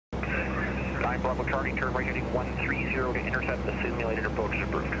9 Bravo Charlie, turn right heading 130 to intercept the simulated approach is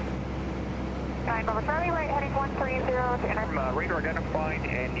approved. 9 Bravo Charlie, right heading 130 to intercept. Radar identified,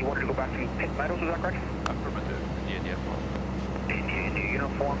 and you wanted to go back to Pitt Meadows, is that correct? Affirmative, India Airport. India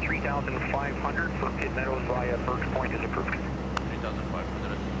uniform 3,500 for Pitt Meadows via Birch Point is approved.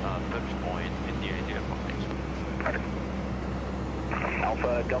 3,500, Birch Point, India Airport, thanks. Roger.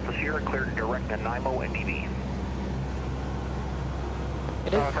 Alpha Delta Sierra cleared direct to NIMO and DV.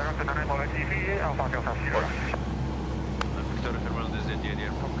 Direct to NIMO and DV, Alpha Delta Sierra. Victoria Terminal, this is India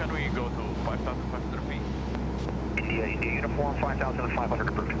Airport. Can we go to 5,500 feet? India uniform 5,500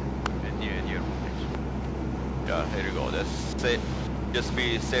 approved. India Airport, thanks. Yeah, here you go. That's safe. Just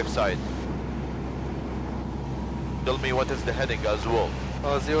be safe side. Tell me what is the heading as well.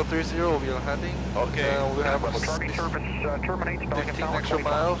 030 will be our heading. Okay. We have Charlie service terminates. 15 extra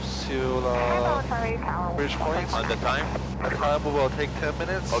miles to Bridge Point. And the time? The time will take 10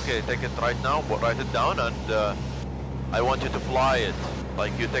 minutes. Okay, take it right now, but write it down, and I want you to fly it.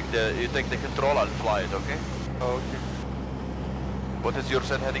 Like you take the control and fly it, okay? Okay. What is your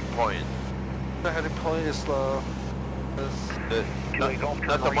set heading point? The heading point is not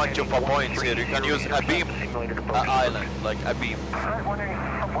too much of a point here. You can use a beam, island, like a beam.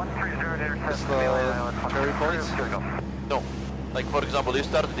 it's the cherry points. No, like for example, you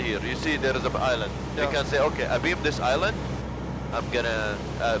started here. You see there is an island. Yeah. You can say, okay, I beam this island. I'm gonna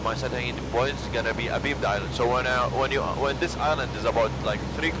my set heading point is gonna be a beamed island. So when this island is about like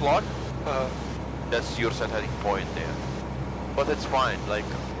 3 o'clock, that's your set heading point there. But it's fine. Like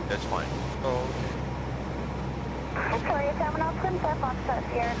that's fine. Oh, okay. Victoria Terminal, Princess Foxtrot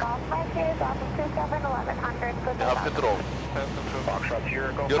Sierra Golf, Mike is off of 271100. You have control. Foxtrot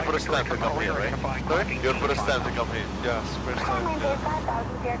Sierra Golf. You're first time to come here, right? Sorry? You're first time to come here. Yes, first time. Maintain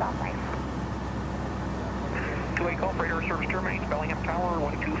 5000 Sierra Golf, Mike. 2-8 Golf radar service terminates. Bellingham Tower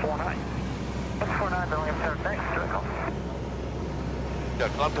 1249. 149 Bellingham Tower, thanks. Sierra Golf. Yeah,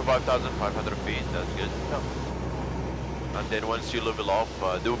 climb to 5,500 feet. That's good. And then once you level off,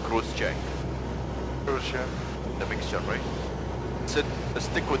 do cruise check. Cruise check. The mixture, right? Stick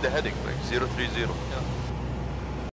with the heading, right? 030. Yeah.